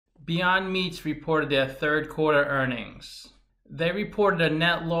Beyond Meats reported their third quarter earnings. They reported a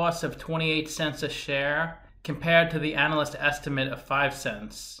net loss of 28 cents a share compared to the analyst estimate of 5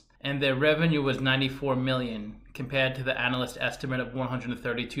 cents, and their revenue was $94 million compared to the analyst estimate of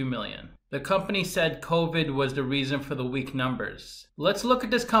 $132 million. The company said COVID was the reason for the weak numbers. Let's look at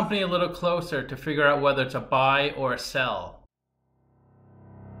this company a little closer to figure out whether it's a buy or a sell.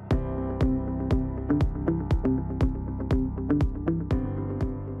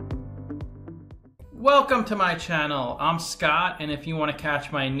 Welcome to my channel. I'm Scott, and if you want to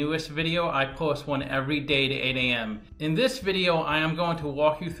catch my newest video, I post one every day to 8 a.m. In this video, I am going to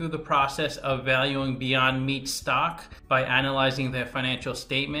walk you through the process of valuing Beyond Meat stock by analyzing their financial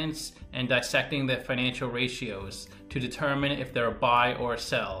statements and dissecting their financial ratios to determine if they're a buy or a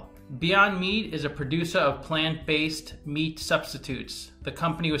sell. Beyond Meat is a producer of plant-based meat substitutes. The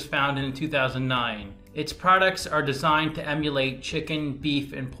company was founded in 2009. Its products are designed to emulate chicken,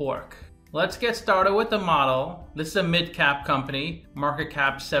 beef, and pork. Let's get started with the model. This is a mid-cap company, market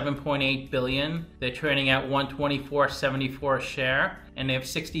cap $7.8 billion. They're trading at $124.74 a share, and they have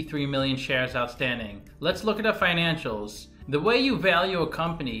 63 million shares outstanding. Let's look at the financials. The way you value a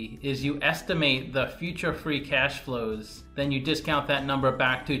company is you estimate the future free cash flows, then you discount that number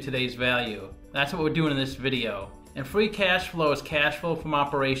back to today's value. That's what we're doing in this video. And free cash flow is cash flow from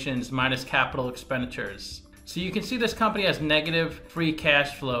operations minus capital expenditures. So you can see this company has negative free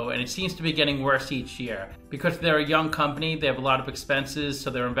cash flow, and it seems to be getting worse each year. Because they're a young company, they have a lot of expenses, so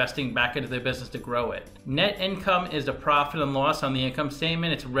they're investing back into their business to grow it. Net income is the profit and loss on the income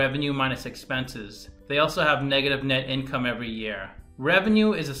statement. It's revenue minus expenses. They also have negative net income every year.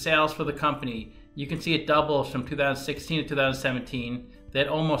 Revenue is the sales for the company. You can see it doubles from 2016 to 2017. That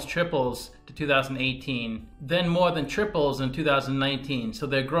almost triples to 2018. Then more than triples in 2019. So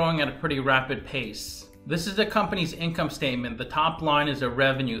they're growing at a pretty rapid pace. This is the company's income statement. The top line is the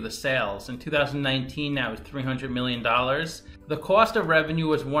revenue, the sales. In 2019, that was $300 million. The cost of revenue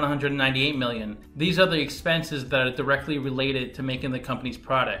was $198 million. These are the expenses that are directly related to making the company's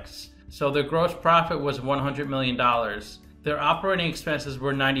products. So their gross profit was $100 million. Their operating expenses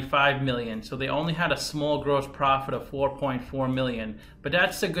were $95 million, so they only had a small gross profit of $4.4 million. But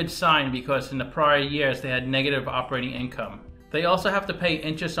that's a good sign because in the prior years, they had negative operating income. They also have to pay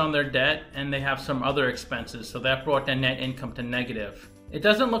interest on their debt, and they have some other expenses, so that brought their net income to negative. It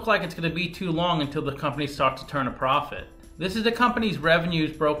doesn't look like it's going to be too long until the company starts to turn a profit. This is the company's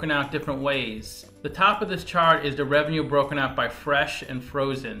revenues broken out different ways. The top of this chart is the revenue broken out by fresh and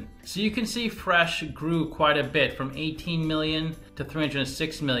frozen. So you can see fresh grew quite a bit from 18 million to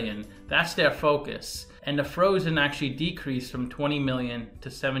 306 million. That's their focus. And the frozen actually decreased from 20 million to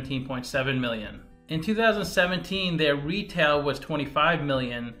 17.7 million. In 2017, their retail was 25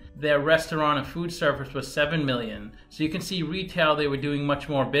 million, their restaurant and food service was 7 million. So you can see retail, they were doing much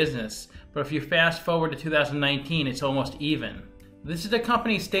more business. But if you fast forward to 2019, it's almost even. This is the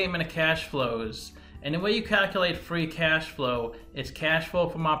company's statement of cash flows. And the way you calculate free cash flow, it's cash flow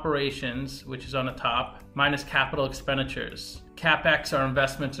from operations, which is on the top, minus capital expenditures. CapEx are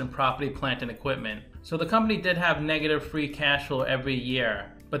investments in property, plant, and equipment. So the company did have negative free cash flow every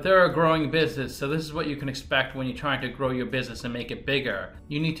year. But they're a growing business, so this is what you can expect when you're trying to grow your business and make it bigger.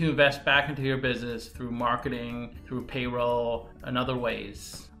 You need to invest back into your business through marketing, through payroll, and other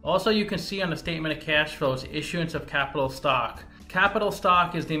ways. Also, you can see on the statement of cash flows, issuance of capital stock. Capital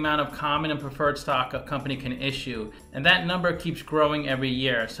stock is the amount of common and preferred stock a company can issue, and that number keeps growing every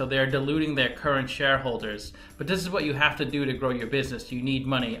year, so they're diluting their current shareholders. But this is what you have to do to grow your business. You need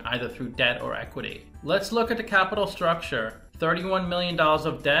money either through debt or equity. Let's look at the capital structure. $31 million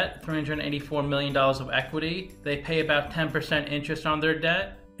of debt, $384 million of equity. They pay about 10% interest on their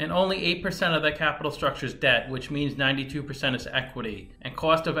debt, and only 8% of their capital structure is debt, which means 92% is equity. And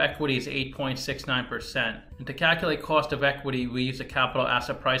cost of equity is 8.69%. And to calculate cost of equity, we use a capital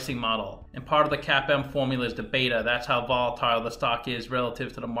asset pricing model. And part of the CAPM formula is the beta. That's how volatile the stock is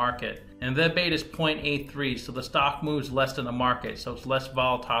relative to the market. And their beta is 0.83, so the stock moves less than the market, so it's less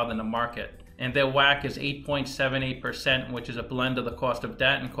volatile than the market. And their WACC is 8.78%, which is a blend of the cost of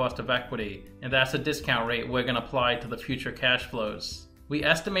debt and cost of equity. And that's a discount rate we're going to apply to the future cash flows. We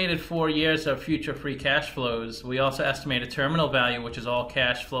estimated 4 years of future free cash flows. We also estimated terminal value, which is all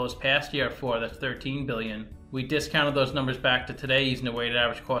cash flows past year 4, that's $13 billion. We discounted those numbers back to today using the weighted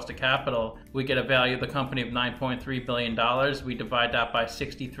average cost of capital. We get a value of the company of $9.3 billion. We divide that by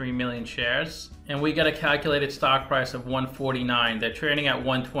 63 million shares. And we get a calculated stock price of $149. They're trading at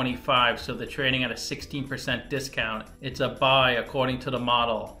 $125, so they're trading at a 16% discount. It's a buy according to the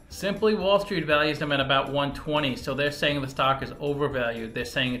model. Simply Wall Street values them at about $120, so they're saying the stock is overvalued. They're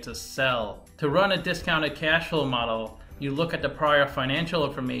saying it's a sell. To run a discounted cash flow model, you look at the prior financial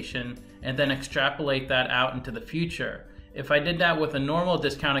information and then extrapolate that out into the future. If I did that with a normal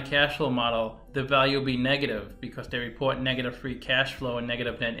discounted cash flow model, the value would be negative because they report negative free cash flow and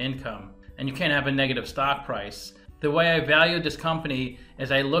negative net income. And you can't have a negative stock price. The way I valued this company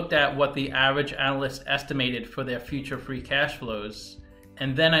is I looked at what the average analyst estimated for their future free cash flows.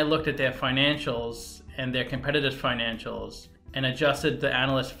 And then I looked at their financials and their competitors' financials and adjusted the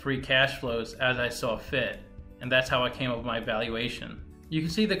analyst's free cash flows as I saw fit. And that's how I came up with my valuation. You can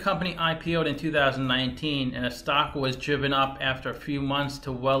see the company IPO'd in 2019 and the stock was driven up after a few months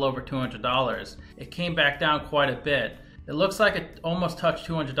to well over $200. It came back down quite a bit. It looks like it almost touched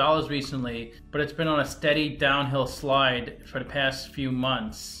 $200 recently, but it's been on a steady downhill slide for the past few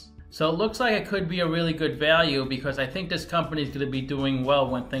months. So it looks like it could be a really good value because I think this company is going to be doing well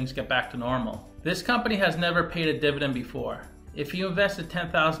when things get back to normal. This company has never paid a dividend before. If you invested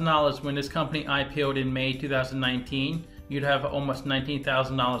 $10,000 when this company IPO'd in May 2019, you'd have almost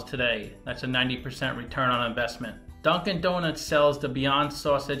 $19,000 today. That's a 90% return on investment. Dunkin' Donuts sells the Beyond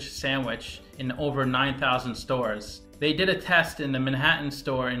Sausage Sandwich in over 9,000 stores. They did a test in the Manhattan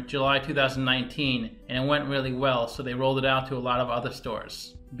store in July 2019 and it went really well, so they rolled it out to a lot of other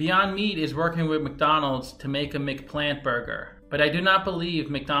stores. Beyond Meat is working with McDonald's to make a McPlant burger, but I do not believe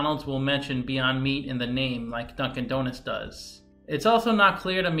McDonald's will mention Beyond Meat in the name like Dunkin' Donuts does. It's also not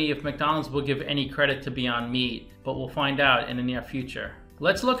clear to me if McDonald's will give any credit to Beyond Meat, but we'll find out in the near future.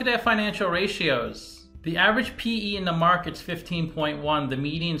 Let's look at their financial ratios. The average PE in the market's 15.1, the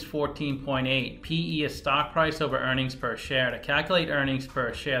median's 14.8. PE is stock price over earnings per share. To calculate earnings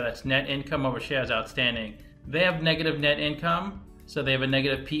per share, that's net income over shares outstanding. They have negative net income, so they have a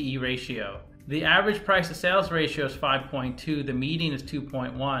negative PE ratio. The average price to sales ratio is 5.2, the median is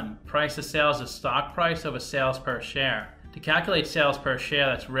 2.1. Price to sales is stock price over sales per share. To calculate sales per share,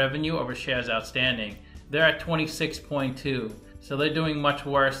 that's revenue over shares outstanding. They're at 26.2, so they're doing much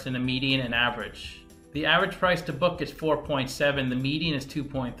worse than the median and average. The average price to book is 4.7, the median is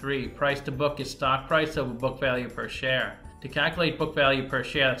 2.3. Price to book is stock price over book value per share. To calculate book value per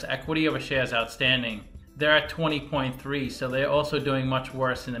share, that's equity over shares outstanding. They're at 20.3, so they're also doing much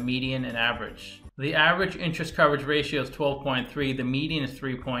worse than the median and average. The average interest coverage ratio is 12.3, the median is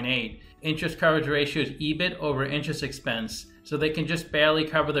 3.8. Interest coverage ratio is EBIT over interest expense, so they can just barely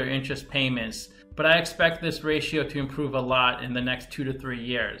cover their interest payments, but I expect this ratio to improve a lot in the next 2 to 3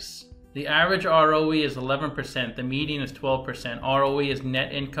 years. The average ROE is 11%, the median is 12%. ROE is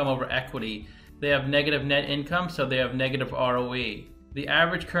net income over equity. They have negative net income, so they have negative ROE. The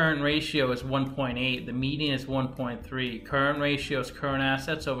average current ratio is 1.8, the median is 1.3. Current ratio is current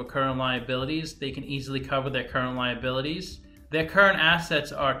assets over current liabilities. They can easily cover their current liabilities. Their current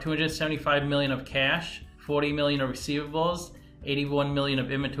assets are $275 million of cash, $40 million of receivables, $81 million of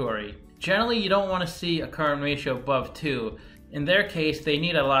inventory. Generally, you don't want to see a current ratio above 2. In their case, they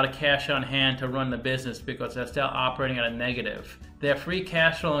need a lot of cash on hand to run the business because they're still operating at a negative. Their free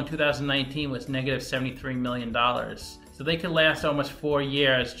cash flow in 2019 was negative $73 million. So they could last almost 4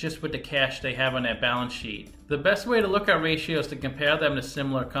 years just with the cash they have on their balance sheet. The best way to look at ratios is to compare them to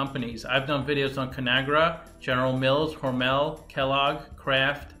similar companies. I've done videos on Conagra, General Mills, Hormel, Kellogg,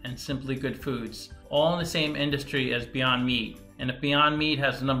 Kraft, and Simply Good Foods, all in the same industry as Beyond Meat. And if Beyond Meat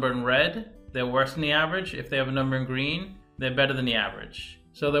has a number in red, they're worse than the average. If they have a number in green, they're better than the average.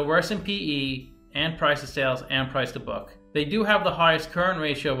 So they're worse in PE and price to sales and price to book. They do have the highest current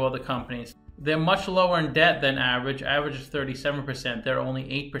ratio of all the companies. They're much lower in debt than average. Average is 37%. They're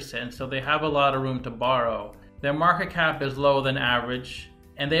only 8%, so they have a lot of room to borrow. Their market cap is lower than average,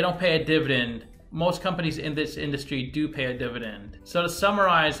 and they don't pay a dividend. Most companies in this industry do pay a dividend. So to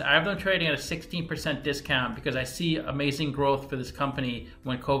summarize, I have them trading at a 16% discount because I see amazing growth for this company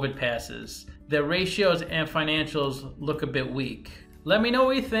when COVID passes. Their ratios and financials look a bit weak. Let me know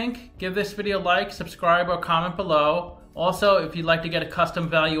what you think. Give this video a like, subscribe, or comment below. Also, if you'd like to get a custom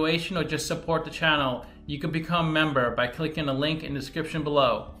valuation or just support the channel, you can become a member by clicking the link in the description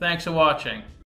below. Thanks for watching.